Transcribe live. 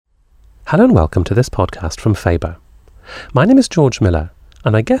Hello and welcome to this podcast from Faber. My name is George Miller,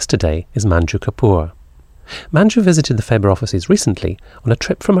 and my guest today is Manju Kapur. Manju visited the Faber offices recently on a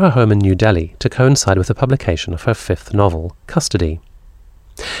trip from her home in New Delhi to coincide with the publication of her fifth novel, Custody.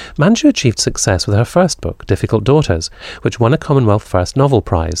 Manju achieved success with her first book, Difficult Daughters, which won a Commonwealth First Novel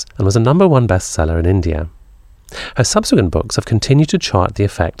Prize and was a #1 bestseller in India. Her subsequent books have continued to chart the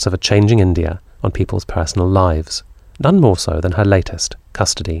effects of a changing India on people's personal lives, none more so than her latest,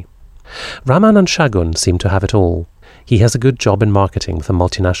 Custody. Raman and Shagun seem to have it all. He has a good job in marketing with a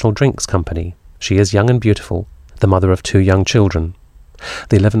multinational drinks company. She is young and beautiful, the mother of 2 young children.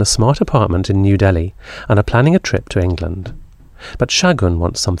 They live in a smart apartment in New Delhi and are planning a trip to England. But Shagun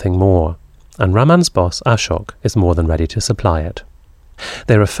wants something more, and Raman's boss, Ashok, is more than ready to supply it.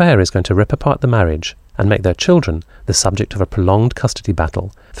 Their affair is going to rip apart the marriage and make their children the subject of a prolonged custody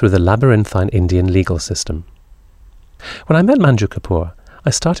battle through the labyrinthine Indian legal system. When I met Manju Kapur, I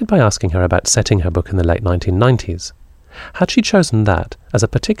started by asking her about setting her book in the late 1990s. Had she chosen that as a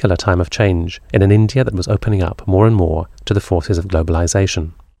particular time of change in an India that was opening up more and more to the forces of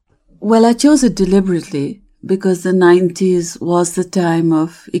globalisation? Well, I chose it deliberately because the 90s was the time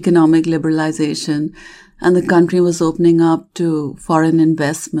of economic liberalization and the country was opening up to foreign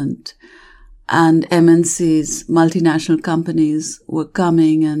investment. And MNCs, multinational companies, were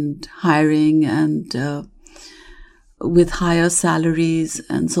coming and hiring and with higher salaries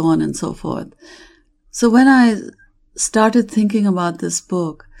and so on and so forth. So when I started thinking about this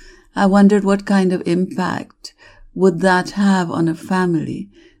book, I wondered what kind of impact would that have on a family.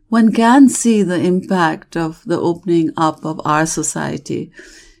 One can see the impact of the opening up of our society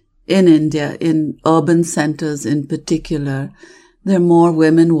in India, in urban centers in particular. There are more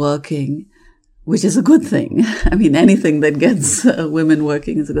women working, which is a good thing. I mean, anything that gets women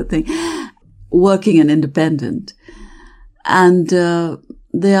working is a good thing. Working and independent. And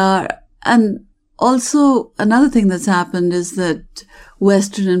and also another thing that's happened is that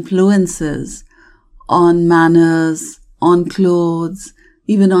Western influences on manners, on clothes,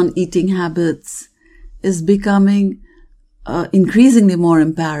 even on eating habits is becoming increasingly more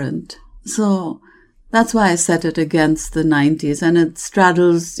apparent. So that's why I set it against the 90s, and it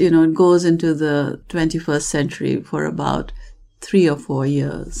straddles, it goes into the 21st century for about 3 or 4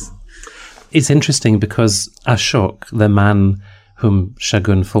 years. It's interesting because Ashok, the man whom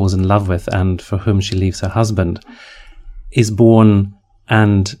Shagun falls in love with and for whom she leaves her husband, is born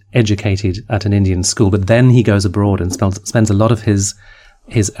and educated at an Indian school, but then he goes abroad and spends a lot of his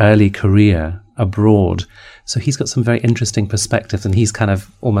early career abroad. So he's got some very interesting perspectives, and he's kind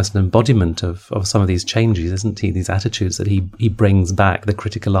of almost an embodiment of some of these changes, isn't he? These attitudes that he brings back, the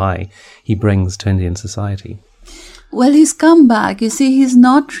critical eye he brings to Indian society. Well, he's come back. You see, he's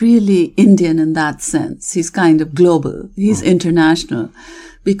not really Indian in that sense. He's kind of global. He's international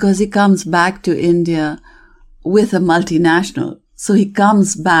because he comes back to India with a multinational. So he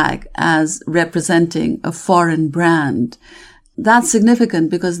comes back as representing a foreign brand. That's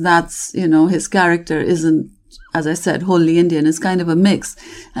significant because that's, his character isn't, as I said, wholly Indian. It's kind of a mix.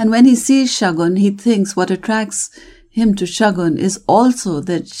 And when he sees Shagun, he thinks what attracts him to Shagun is also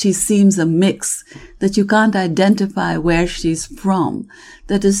that she seems a mix, that you can't identify where she's from.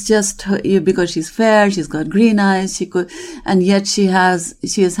 That is just her, because she's fair, she's got green eyes, and yet she has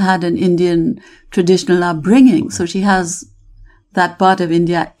had an Indian traditional upbringing. So she has that part of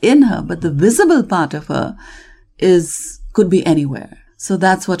India in her, but the visible part of her could be anywhere. So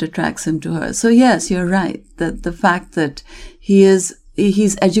that's what attracts him to her. So yes, you're right, that the fact that he's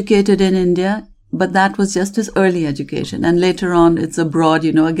educated in India, but that was just his early education. And later on, it's abroad,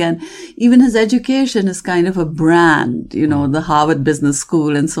 again, even his education is kind of a brand, the Harvard Business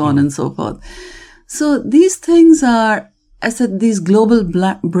School and so on and so forth. So these things are, I said, these global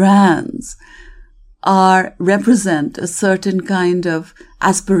brands represent a certain kind of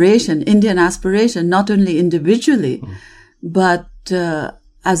aspiration, Indian aspiration, not only individually, but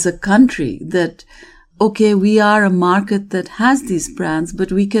as a country that, okay, we are a market that has these brands,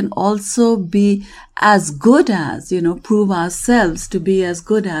 but we can also be as good as, prove ourselves to be as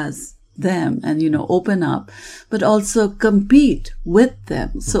good as them and, open up, but also compete with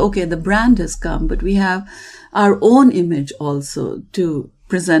them. So, okay, the brand has come, but we have our own image also to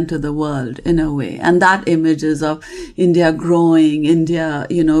present to the world in a way. And that image is of India growing, India,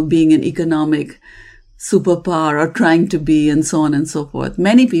 being an economic superpower or trying to be, and so on and so forth.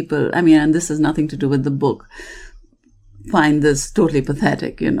 Many people, and this has nothing to do with the book, find this totally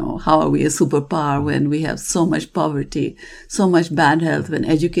pathetic, how are we a superpower when we have so much poverty, so much bad health, when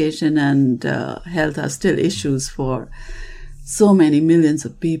education and health are still issues for so many millions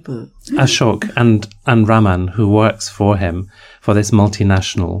of people. Ashok and Raman, who works for him, for this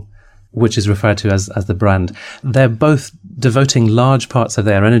multinational which is referred to as the brand. They're both devoting large parts of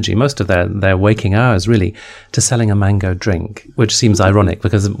their energy, most of their waking hours really, to selling a mango drink, which seems ironic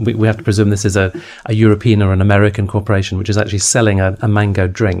because we have to presume this is a European or an American corporation which is actually selling a mango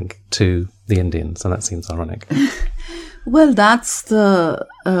drink to the Indians, and that seems ironic. Well, that's the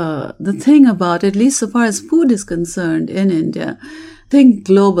thing about, at least so far as food is concerned in India. Think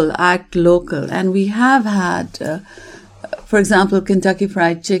global, act local. And we have had, for example, Kentucky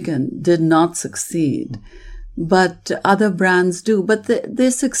Fried Chicken did not succeed, but other brands do. But they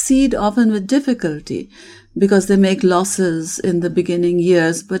succeed often with difficulty because they make losses in the beginning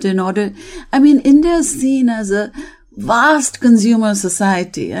years. But India is seen as a vast consumer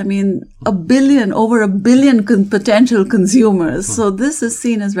society. Over a billion potential consumers. So this is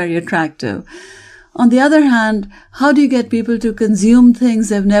seen as very attractive. On the other hand, how do you get people to consume things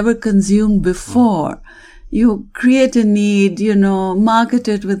they've never consumed before? You create a need, market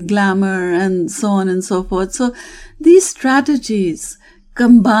it with glamour and so on and so forth. So these strategies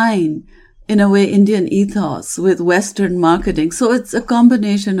combine, in a way, Indian ethos with Western marketing. So it's a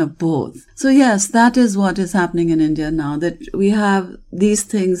combination of both. So yes, that is what is happening in India now, that we have these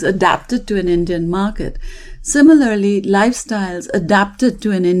things adapted to an Indian market. Similarly, lifestyles adapted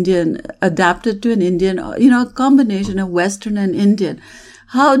to an Indian, a combination of Western and Indian.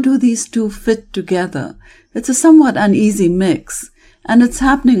 How do these two fit together? It's a somewhat uneasy mix, and it's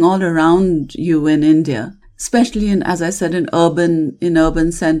happening all around you in India, especially as I said, in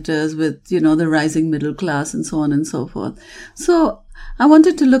urban centers with, the rising middle class and so on and so forth. So I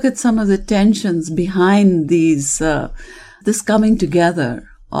wanted to look at some of the tensions behind this coming together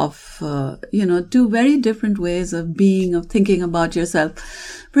of, two very different ways of being, of thinking about yourself.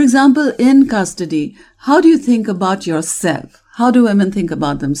 For example, in custody, how do you think about yourself? How do women think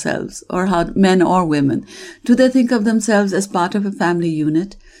about themselves, or how men or women? Do they think of themselves as part of a family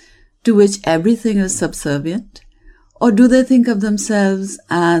unit to which everything is subservient? Or do they think of themselves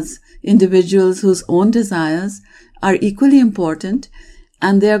as individuals whose own desires are equally important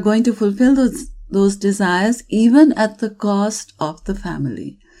and they are going to fulfill those desires even at the cost of the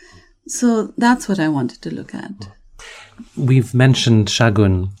family? So that's what I wanted to look at. We've mentioned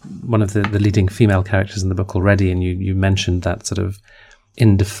Shagun, one of the leading female characters in the book already, and you mentioned that sort of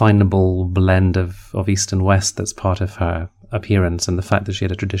indefinable blend of East and West that's part of her appearance and the fact that she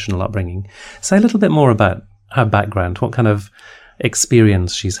had a traditional upbringing. Say a little bit more about her background, what kind of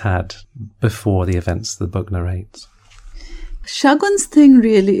experience she's had before the events the book narrates. Shagun's thing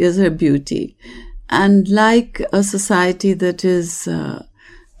really is her beauty. And like a society that is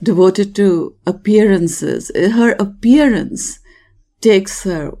devoted to appearances, her appearance takes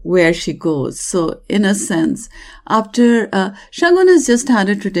her where she goes. So in a sense, after Shagun has just had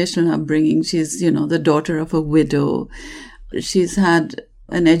a traditional upbringing. She's, the daughter of a widow. She's had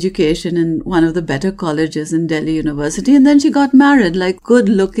an education in one of the better colleges in Delhi University, and then she got married like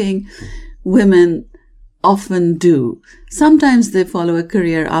good-looking women often do. Sometimes they follow a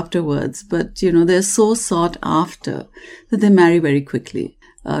career afterwards, but, they're so sought after that they marry very quickly,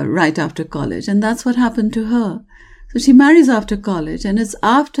 right after college. And that's what happened to her. So she marries after college, and it's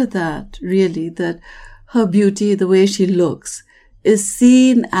after that, really, that her beauty, the way she looks, is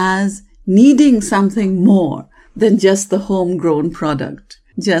seen as needing something more than just the homegrown product,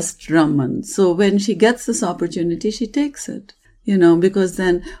 just Raman. So when she gets this opportunity, she takes it, because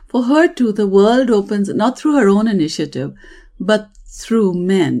then for her too, the world opens, not through her own initiative, but through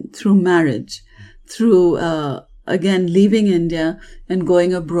men, through marriage, through, again, leaving India and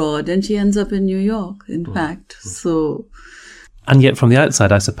going abroad. And she ends up in New York, in fact. So, and yet from the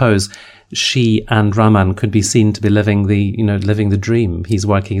outside, I suppose, she and Raman could be seen to be living the dream. He's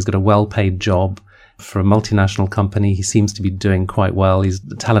working, he's got a well-paid job for a multinational company. He seems to be doing quite well. He's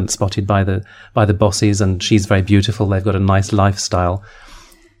talent spotted by the bosses, and she's very beautiful. They've got a nice lifestyle.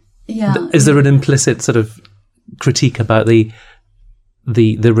 Yeah. Is there an implicit sort of critique about the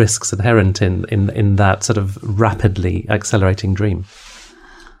risks inherent in that sort of rapidly accelerating dream?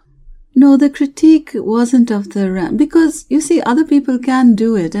 No, the critique wasn't of because you see, other people can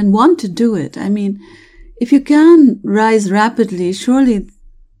do it and want to do it. If you can rise rapidly, surely,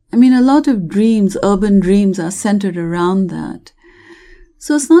 a lot of dreams, urban dreams, are centered around that.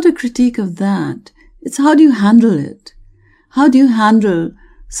 So it's not a critique of that. It's how do you handle it? How do you handle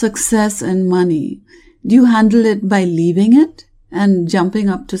success and money? Do you handle it by leaving it and jumping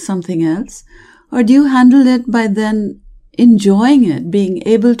up to something else? Or do you handle it by then enjoying it, being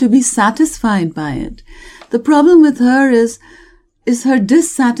able to be satisfied by it? The problem with her is her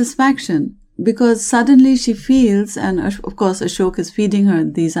dissatisfaction, because suddenly she feels, and of course Ashok is feeding her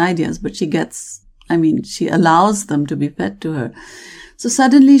these ideas, but she allows them to be fed to her. So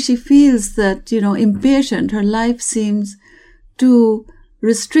suddenly she feels that, impatient. Her life seems too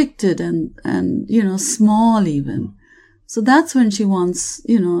restricted and small even. So that's when she wants,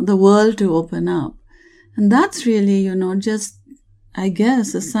 the world to open up. And that's really, just, I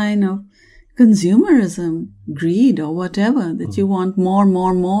guess, a sign of consumerism, greed or whatever, that you want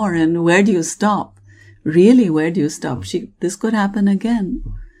more. And where do you stop? Really, where do you stop? This could happen again.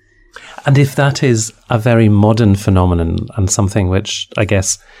 And if that is a very modern phenomenon and something which I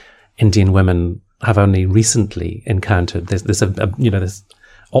guess Indian women have only recently encountered, this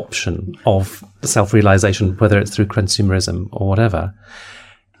option of self-realization, whether it's through consumerism or whatever.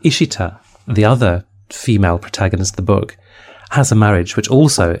 Ishita, the other female protagonist of the book, has a marriage which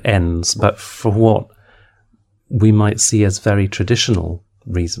also ends, but for what we might see as very traditional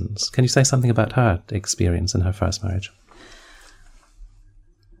reasons. Can you say something about her experience in her first marriage?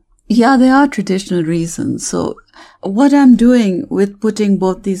 Yeah, there are traditional reasons. So what I'm doing with putting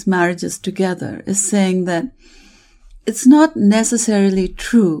both these marriages together is saying that it's not necessarily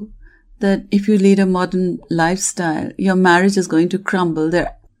true that if you lead a modern lifestyle, your marriage is going to crumble.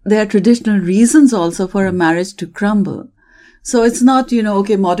 There are traditional reasons also for a marriage to crumble. So it's not,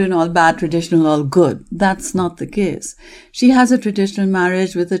 modern all bad, traditional all good. That's not the case. She has a traditional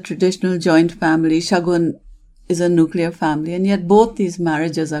marriage with a traditional joint family. Shagun is a nuclear family, and yet both these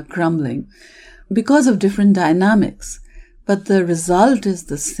marriages are crumbling because of different dynamics. But the result is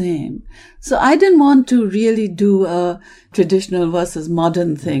the same. So I didn't want to really do a traditional versus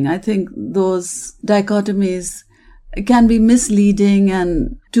modern thing. I think those dichotomies can be misleading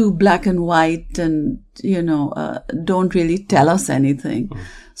and too black and white and, don't really tell us anything.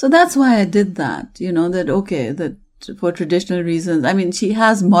 So that's why I did that, that for traditional reasons. I mean, she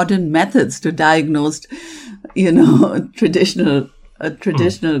has modern methods to diagnose, a traditional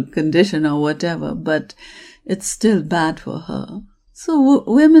condition or whatever, but it's still bad for her. So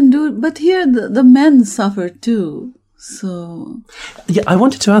women do, but here the men suffer too. So yeah, I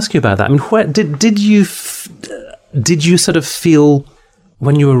wanted to ask you about that. I mean, where did you sort of feel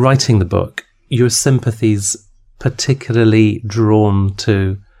when you were writing the book your sympathies particularly drawn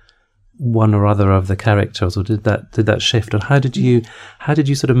to one or other of the characters, or did that shift, or how did you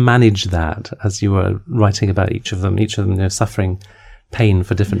sort of manage that as you were writing about each of them suffering pain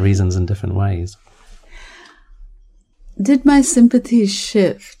for different reasons in different ways? Did my sympathies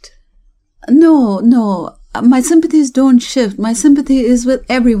shift? No. My sympathies don't shift. My sympathy is with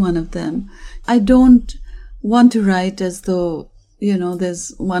every one of them. I don't want to write as though,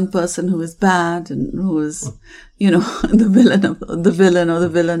 there's one person who is bad and who is, the villain or the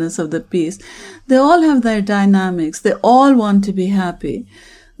villainess of the piece. They all have their dynamics. They all want to be happy.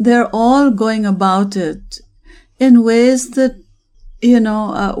 They're all going about it in ways that,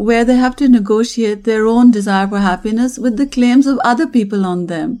 where they have to negotiate their own desire for happiness with the claims of other people on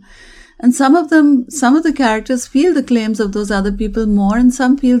them. And some of the characters feel the claims of those other people more, and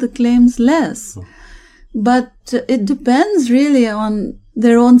some feel the claims less. But it depends really on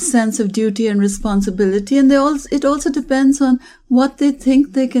their own sense of duty and responsibility, and it also depends on what they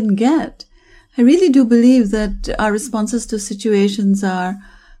think they can get. I really do believe that our responses to situations are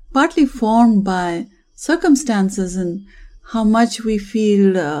partly formed by circumstances and how much we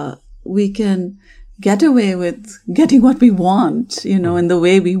feel we can get away with getting what we want, in the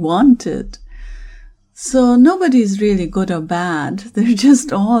way we want it. So nobody's really good or bad. They're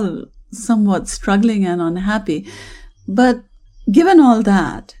just all somewhat struggling and unhappy. But given all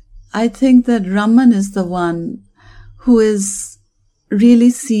that, I think that Raman is the one who is really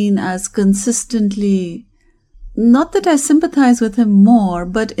seen as consistently, not that I sympathize with him more,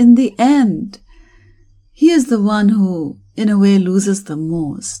 but in the end, he is the one who, in a way, loses the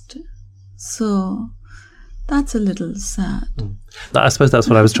most. So that's a little sad. I suppose that's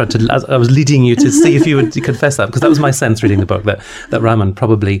what I was trying to. I was leading you to see if you would confess that, because that was my sense reading the book, that Raman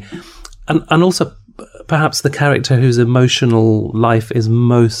probably, and also perhaps the character whose emotional life is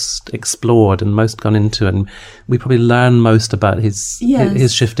most explored and most gone into, and we probably learn most about his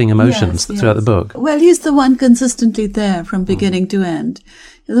shifting emotions throughout the book. Well, he's the one consistently there from beginning to end.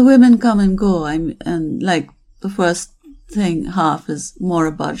 The women come and go, and like the first half is more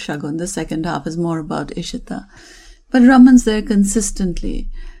about Shagun, the second half is more about Ishita. But Raman's there consistently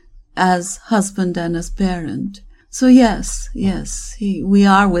as husband and as parent. So yes, we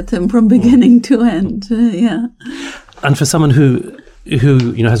are with him from beginning to end. Yeah. And for someone who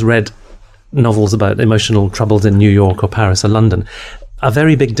has read novels about emotional troubles in New York or Paris or London, a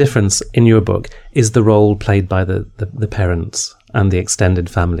very big difference in your book is the role played by the parents and the extended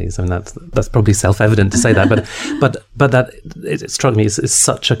families. I mean, that's probably self-evident to say that, but that it struck me as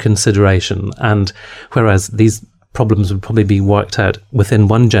such a consideration. And whereas these problems would probably be worked out within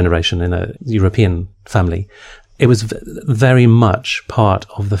one generation in a European family. It was very much part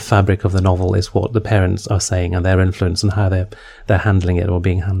of the fabric of the novel is what the parents are saying and their influence and how they're handling it or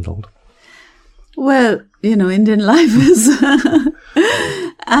being handled. Well, Indian life is...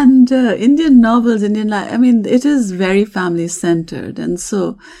 and Indian novels, Indian life, it is very family-centered. And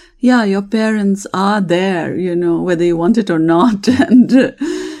so, yeah, your parents are there, whether you want it or not. And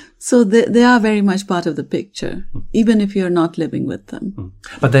so they are very much part of the picture, even if you're not living with them.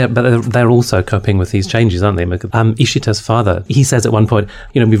 But they're also coping with these changes, aren't they? Ishita's father, he says at one point,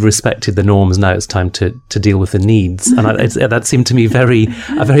 we've respected the norms, now it's time to deal with the needs. And that seemed to me a very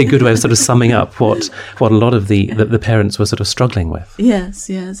good way of sort of summing up what a lot of the parents were sort of struggling with.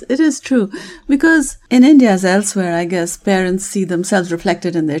 Yes, it is true. Because in India as elsewhere, I guess, parents see themselves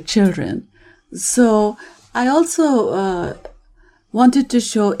reflected in their children. So I also... wanted to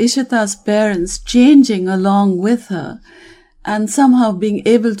show Ishita's parents changing along with her and somehow being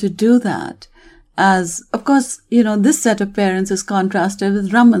able to do that. As, of course, this set of parents is contrasted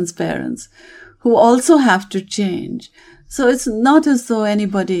with Raman's parents, who also have to change. So it's not as though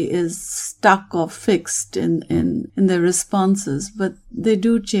anybody is stuck or fixed in their responses, but they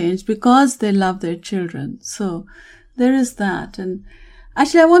do change because they love their children. So there is that. And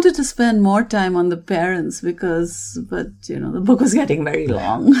actually, I wanted to spend more time on the parents but the book was getting very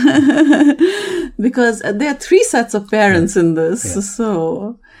long because there are 3 sets of parents in this. Yeah.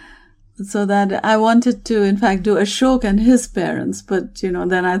 So that I wanted to, in fact, do Ashok and his parents. But,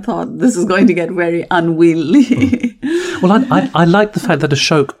 then I thought this is going to get very unwieldy. Well, I like the fact that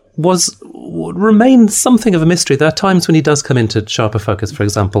Ashok remains something of a mystery. There are times when he does come into sharper focus, for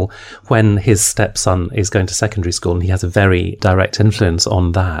example, when his stepson is going to secondary school and he has a very direct influence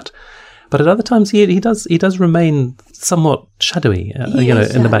on that. But at other times he does remain somewhat shadowy,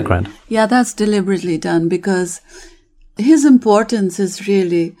 in the background. Yeah, that's deliberately done because his importance is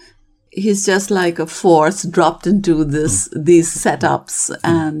really, he's just like a force dropped into these setups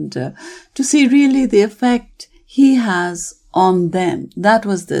and to see really the effect he has on them. That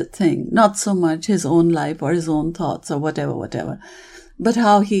was the thing. Not so much his own life or his own thoughts or whatever, but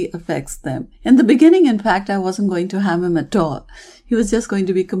how he affects them. In the beginning, in fact, I wasn't going to have him at all. He was just going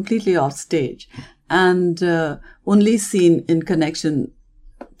to be completely off stage and only seen in connection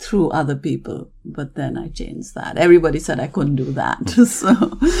through other people. But then I changed that. Everybody said I couldn't do that.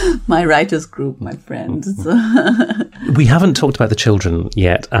 So my writers group, my friends. We haven't talked about the children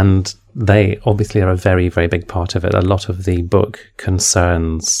yet, and they obviously are a very, very big part of it. A lot of the book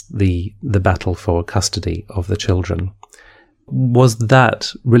concerns the battle for custody of the children. Was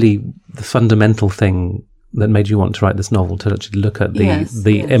that really the fundamental thing that made you want to write this novel, to actually look at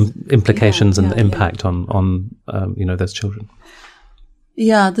the implications and the impact on those children?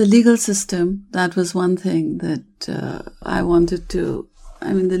 Yeah, the legal system, that was one thing that I wanted to...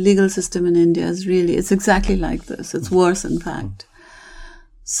 the legal system in India is really, it's exactly like this. It's worse, in fact.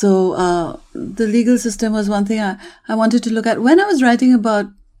 So the legal system was one thing I wanted to look at. When I was writing about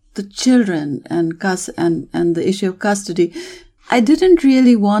the children and the issue of custody, I didn't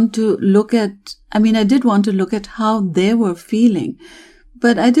really want to look at... I did want to look at how they were feeling,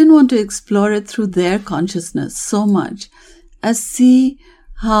 but I didn't want to explore it through their consciousness so much as see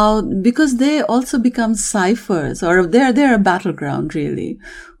how, because they also become ciphers, or they're a battleground really,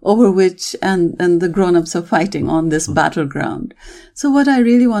 over which and the grown-ups are fighting on this battleground. So what I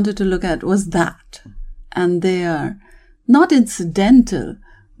really wanted to look at was that, and they are not incidental,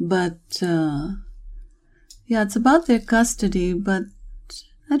 but it's about their custody, but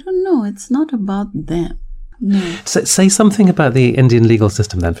I don't know, it's not about them. No. So, say something about the Indian legal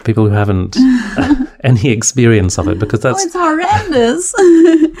system then, for people who haven't any experience of it, because that's... it's horrendous.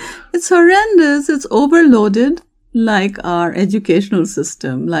 It's horrendous. It's overloaded, like our educational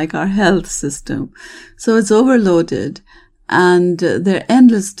system, like our health system. So it's overloaded, and there are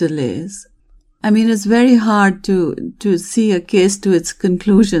endless delays. It's very hard to see a case to its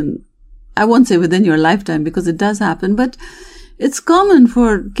conclusion. I won't say within your lifetime, because it does happen, but it's common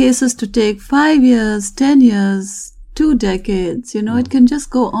for cases to take 5 years, 10 years, 2 decades. It can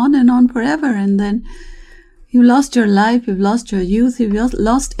just go on and on forever. And then you lost your life, you've lost your youth, you've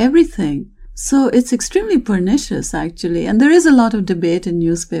lost everything. So it's extremely pernicious, actually. And there is a lot of debate in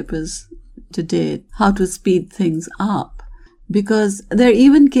newspapers today how to speed things up. Because there are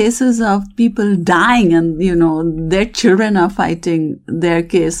even cases of people dying and, their children are fighting their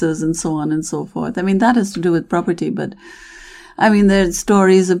cases and so on and so forth. That has to do with property, but... there are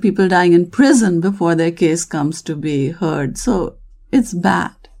stories of people dying in prison before their case comes to be heard. So it's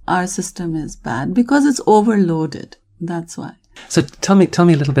bad. Our system is bad because it's overloaded. That's why. So tell me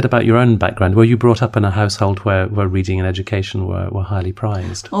a little bit about your own background. Were you brought up in a household where reading and education were highly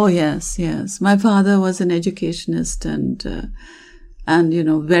prized? Oh, yes. My father was an educationist and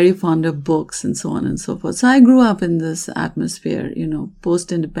very fond of books and so on and so forth. So I grew up in this atmosphere,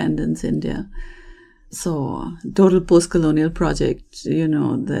 post-independence India. So total post-colonial project,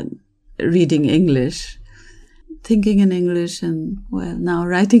 that reading English, thinking in English, and now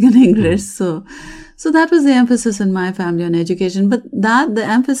writing in English. So that was the emphasis in my family on education. But the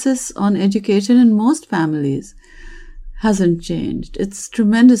emphasis on education in most families hasn't changed. It's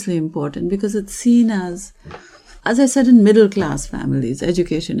tremendously important because it's seen as I said, in middle class families,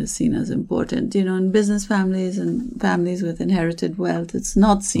 education is seen as important. In business families and families with inherited wealth, it's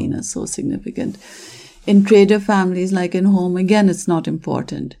not seen as so significant. In trader families, like in home, again, it's not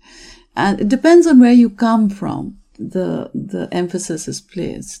important. And it depends on where you come from. The emphasis is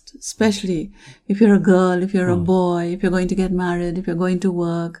placed, especially if you're a girl, if you're a boy, if you're going to get married, if you're going to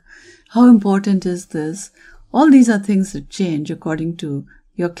work. How important is this? All these are things that change according to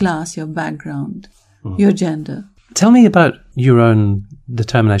your class, your background, your gender. Tell me about your own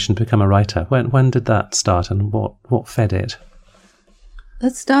determination to become a writer. When did that start, and what fed it?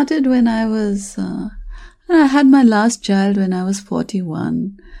 That started when I had my last child when I was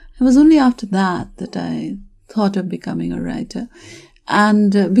 41. It was only after that I thought of becoming a writer.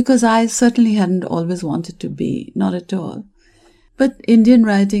 And because I certainly hadn't always wanted to be, not at all. But Indian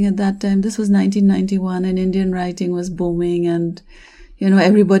writing at that time, this was 1991, and Indian writing was booming, and,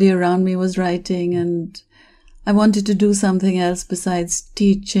 everybody around me was writing, and I wanted to do something else besides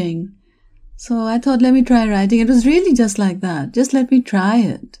teaching. So I thought, let me try writing. It was really just like that. Just let me try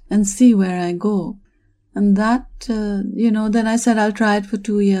it and see where I go. And that, then I said, I'll try it for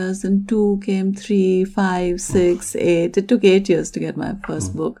 2 years. And 2 came, 3, 5, 6, 8. It took 8 years to get my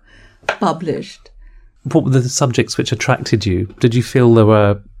first book published. What were the subjects which attracted you? Did you feel there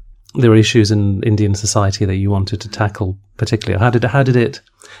were issues in Indian society that you wanted to tackle particularly? How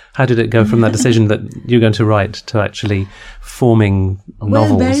did it go from that decision that you're going to write to actually forming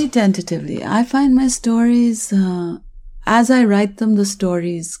novels? Well, very tentatively. I find my stories, as I write them, the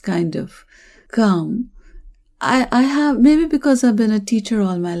stories kind of come. I have, maybe because I've been a teacher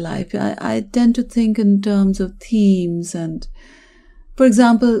all my life, I tend to think in terms of themes. And for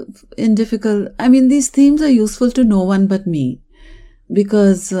example, these themes are useful to no one but me,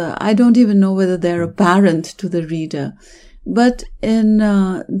 because I don't even know whether they're apparent to the reader. But in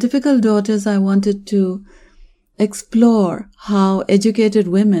Difficult Daughters, I wanted to explore how educated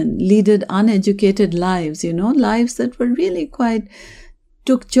women leaded uneducated lives, lives that were really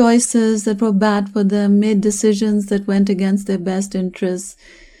took choices that were bad for them, made decisions that went against their best interests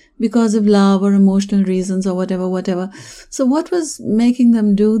because of love or emotional reasons or whatever. So what was making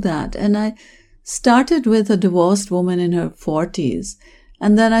them do that? And I started with a divorced woman in her 40s.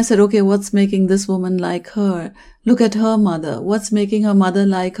 And then I said, okay, what's making this woman like her? Look at her mother. What's making her mother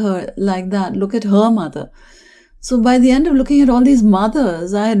like her, like that? Look at her mother. So by the end of looking at all these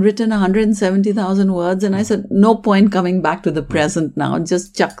mothers, I had written 170,000 words, and I said, no point coming back to the present now,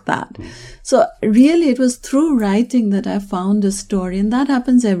 just chuck that. So really it was through writing that I found a story, and that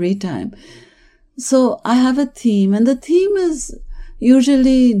happens every time. So I have a theme, and the theme is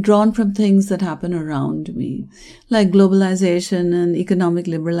usually drawn from things that happen around me, like globalization and economic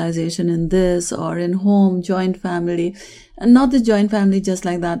liberalization in this, or in home, joint family, and not the joint family just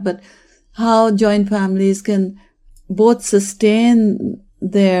like that, but how joint families can both sustain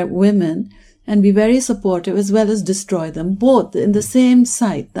their women and be very supportive as well as destroy them, both in the same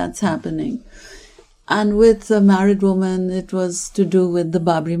site. That's happening. And with the married woman, it was to do with the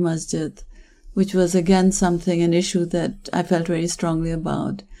Babri Masjid, which was again an issue that I felt very strongly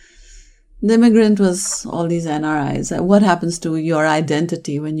about. The immigrant was all these NRIs. What happens to your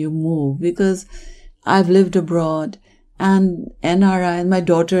identity when you move? Because I've lived abroad, and NRI, my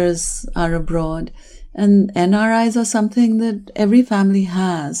daughters are abroad, and NRIs are something that every family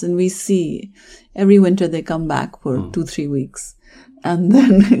has, and we see every winter they come back for 2-3 weeks and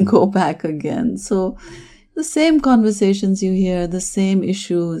then go back again. So the same conversations you hear, the same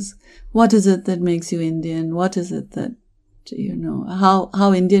issues. What is it that makes you Indian? What is it that,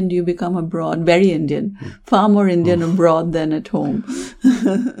 how Indian do you become abroad? Very Indian, far more Indian abroad than at home.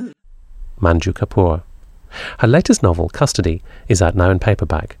 Manju Kapur. Her latest novel, Custody, is out now in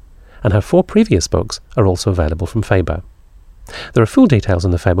paperback, and her 4 previous books are also available from Faber. There are full details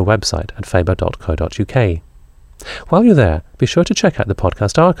on the Faber website at faber.co.uk. While you're there, be sure to check out the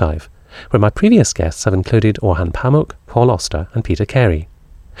podcast archive, where my previous guests have included Orhan Pamuk, Paul Auster and Peter Carey,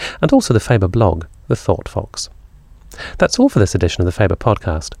 and also the Faber blog, The Thought Fox. That's all for this edition of the Faber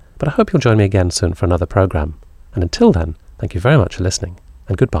podcast, but I hope you'll join me again soon for another programme. And until then, Thank you very much for listening,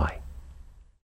 and goodbye.